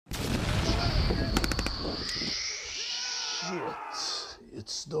shit,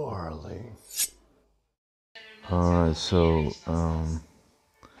 it's darling. Alright, so,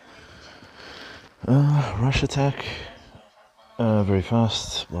 rush attack, very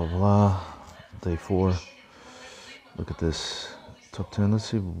fast, blah blah, day 4. Look at this, top 10, let's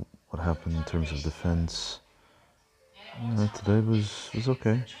see what happened in terms of defense. Today was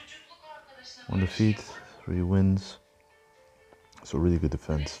okay. 1 defeat, 3 wins, so really good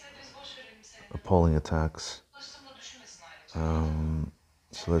defense. Appalling attacks.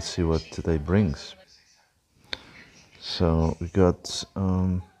 So let's see what today brings. So we got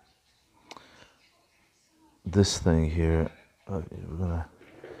this thing here. We're gonna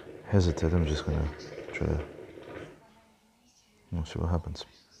hesitate. I'm just gonna try to see what happens.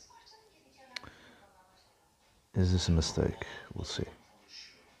 Is this a mistake? We'll see.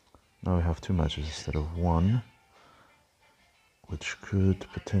 Now we have 2 matches instead of 1, which could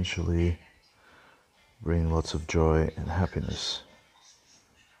potentially bring lots of joy and happiness.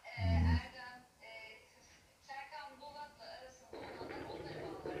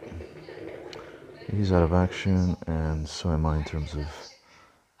 He's out of action, and so am I in terms of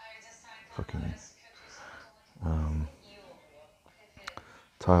fucking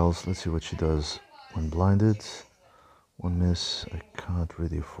tiles. Let's see what she does when blinded. 1 miss. I can't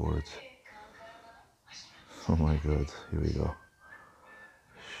really afford. Oh my god, here we go.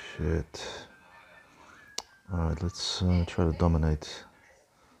 Shit. Alright, let's try to dominate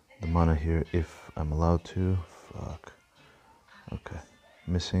the mana here if I'm allowed to. Fuck. Okay.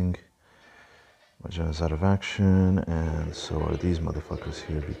 Missing. Marjana's out of action, and so are these motherfuckers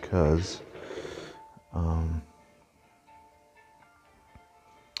here because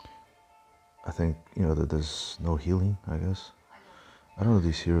I think, that there's no healing, I guess. I don't know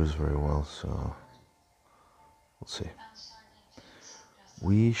these heroes very well, so we'll see.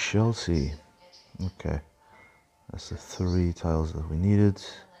 We shall see. Okay. That's the 3 tiles that we needed.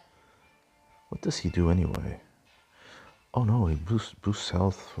 What does he do anyway? Oh no, he boosts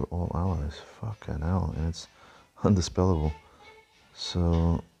health for all allies. Fucking hell, and it's undispellable.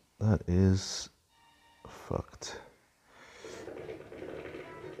 So that is fucked.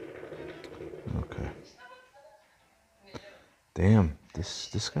 Okay. Damn,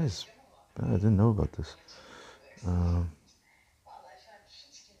 this guy's. I didn't know about this.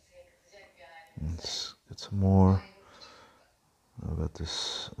 Let's get some more. I've got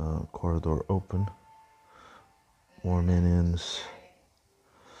this corridor open. More minions.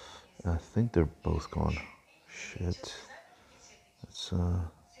 I think they're both gone. Shit. It's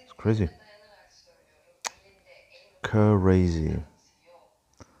crazy. Crazy.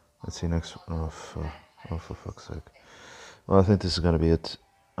 Let's see next. Oh, for fuck's sake. Well, I think this is gonna be it.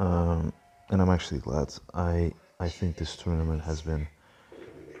 And I'm actually glad. I think this tournament has been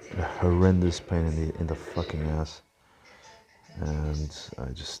a horrendous pain in the fucking ass, and I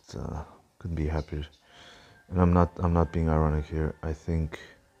just couldn't be happier. And I'm not being ironic here. I think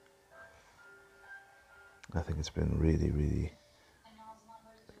it's been really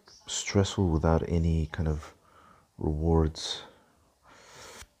stressful without any kind of rewards.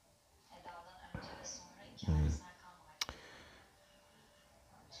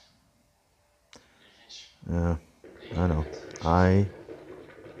 Yeah, I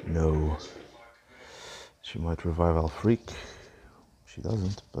know. She might revive Alfreak. She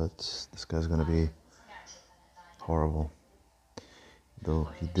doesn't, but this guy's gonna be horrible. Though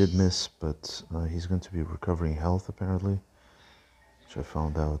he did miss, but he's going to be recovering health apparently, which I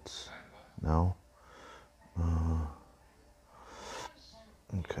found out now.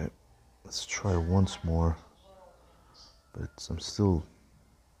 Okay, let's try once more, but I'm still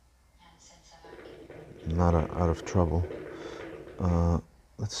not out of trouble.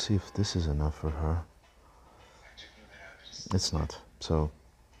 Let's see if this is enough for her. It's not, so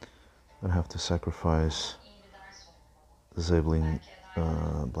I'm gonna have to sacrifice disabling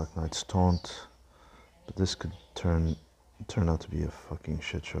Black Knight's taunt, but this could turn out to be a fucking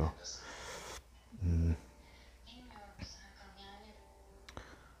shit show.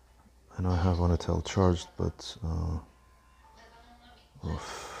 I know I have Onatel charged, but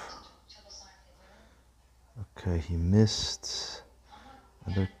oof. Okay, he missed,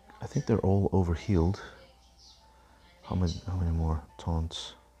 and I think they're all overhealed. How many more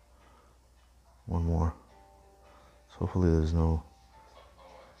taunts? 1 more. So hopefully there's no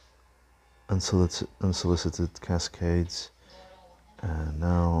unsolicited cascades, and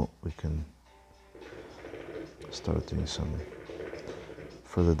now we can start doing some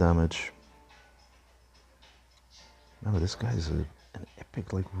further damage. No, this guy is an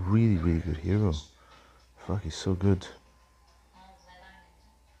epic, like really good hero. Fuck, he's so good.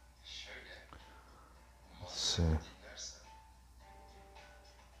 Let's see.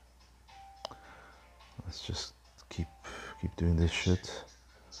 Let's just keep doing this shit.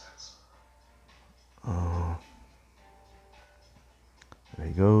 There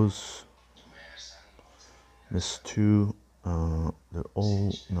he goes. Miss 2. They're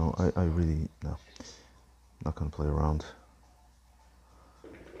all... No, I really... No. Not gonna play around.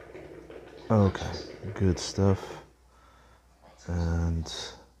 Okay, good stuff. And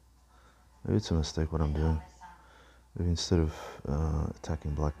maybe it's a mistake what I'm doing. Maybe instead of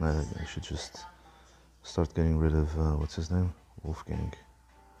attacking Black Knight, I should just start getting rid of, what's his name? Wolfgang.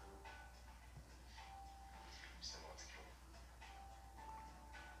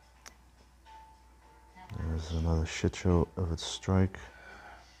 There's another shit show of its strike.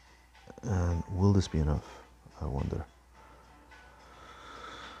 And will this be enough? I wonder.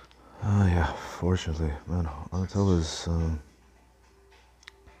 Yeah, fortunately, man, Anatella's,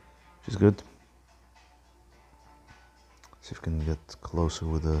 she's good. See if we can get closer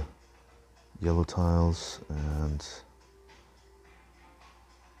with the yellow tiles and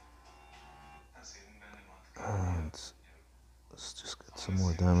let's just get some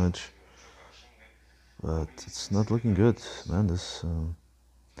more damage. But it's not looking good, man. This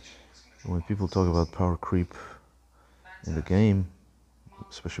when people talk about power creep in the game,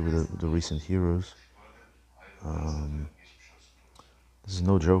 especially with the recent heroes, this is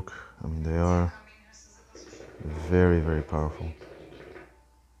no joke. I mean, they are very, very powerful.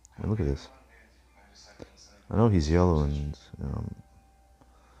 And look at this. I know he's yellow, and you know,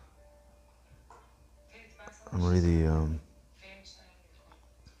 I'm really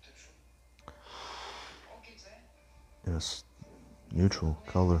neutral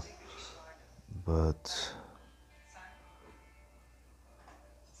color, but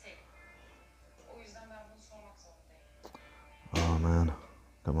oh man,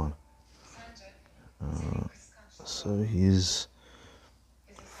 come on. So he's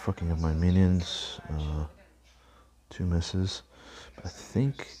fucking up my minions. 2 misses. But I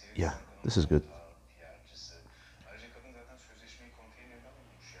think, yeah, this is good.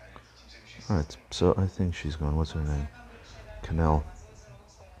 Alright, so I think she's gone. What's her name? Canal.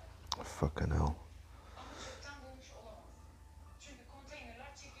 Fuck Canal.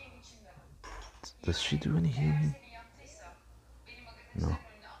 Does she do any healing? No.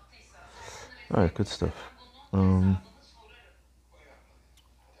 Alright, good stuff. Hold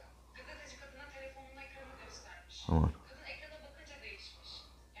on.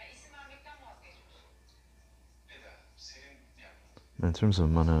 In terms of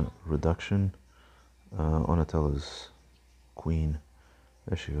mana reduction, Onatella's queen.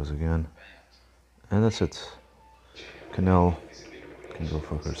 There she goes again. And that's it. Canal can go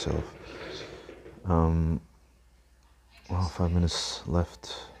fuck herself. Well, 5 minutes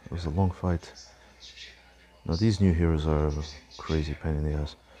left. It was a long fight. Now these new heroes are a crazy pain in the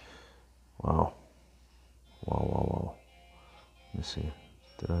ass. Wow. Wow. Let me see.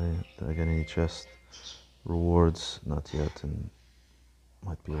 Did I get any chest rewards? Not yet, and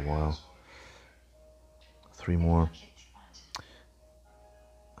might be a while. 3 more.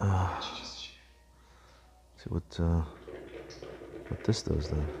 See what this does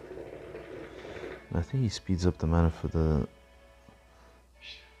then. I think he speeds up the mana for the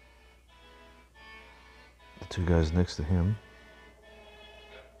 2 guys next to him.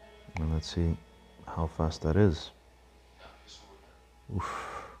 And let's see how fast that is.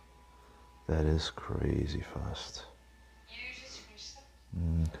 Oof. That is crazy fast.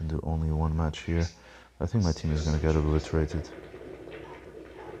 Can do only 1 match here. I think my team is gonna get obliterated.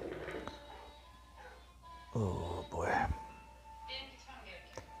 Oh boy.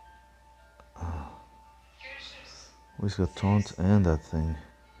 He's got taunt and that thing,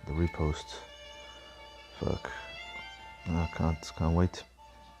 the repost. Fuck. I can't wait.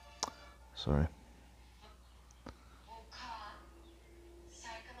 Sorry.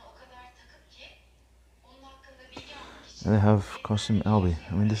 And they have Costume Albi.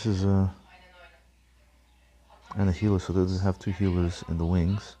 I mean, this is and a healer, so they have 2 healers in the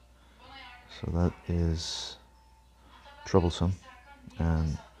wings. So that is troublesome.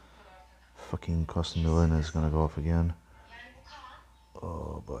 And fucking Costume Milena is gonna go off again.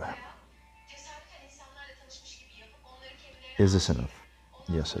 Oh boy. Is this enough?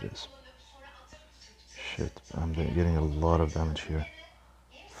 Yes, it is. Shit, I'm getting a lot of damage here.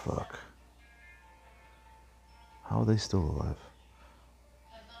 Fuck. How are they still alive?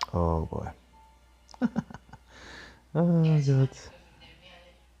 Oh boy. Oh god.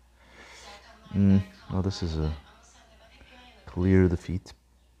 Oh, this is a clear defeat.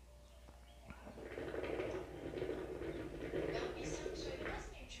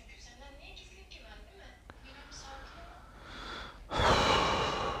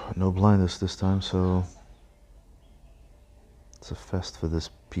 No blindness this time, so It's a fest for this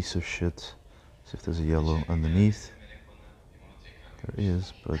piece of shit. See if there's a yellow underneath. There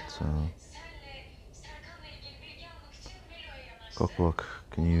is, but Cockblock,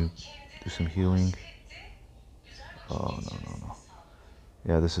 can you do some healing? Oh no.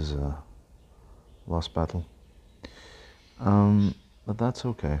 Yeah, this is a lost battle. But that's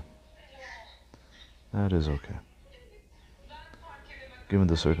okay. That is okay. Given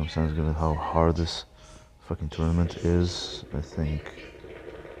the circumstance, given how hard this fucking tournament is, I think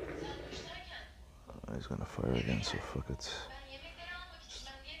he's gonna fire again, so fuck it.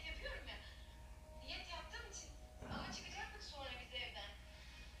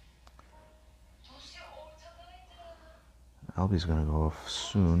 Albie's gonna go off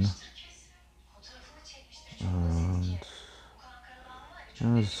soon. And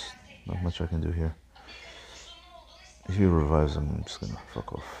there's not much I can do here. If he revives him, I'm just gonna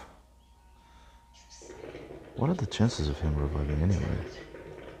fuck off. What are the chances of him reviving anyway?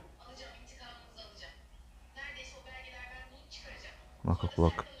 Knockout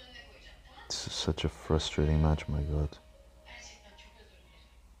block. This is such a frustrating match, my god.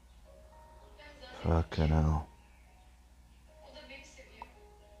 Fucking hell.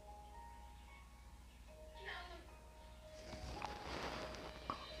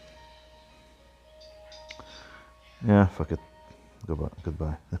 Yeah, fuck it.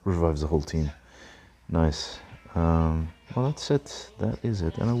 Goodbye. Revives the whole team. Nice. Well, that's it. That is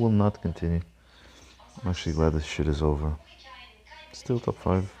it. And I will not continue. I'm actually glad this shit is over. Still top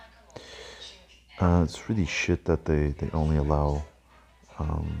 5. It's really shit that they only allow,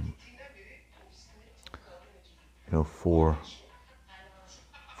 four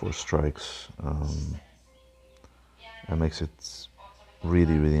strikes. That makes it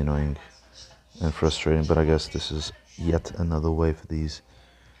really, really annoying and frustrating. But I guess this is yet another way for these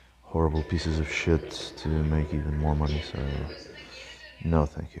horrible pieces of shit to make even more money. So, no,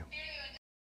 thank you.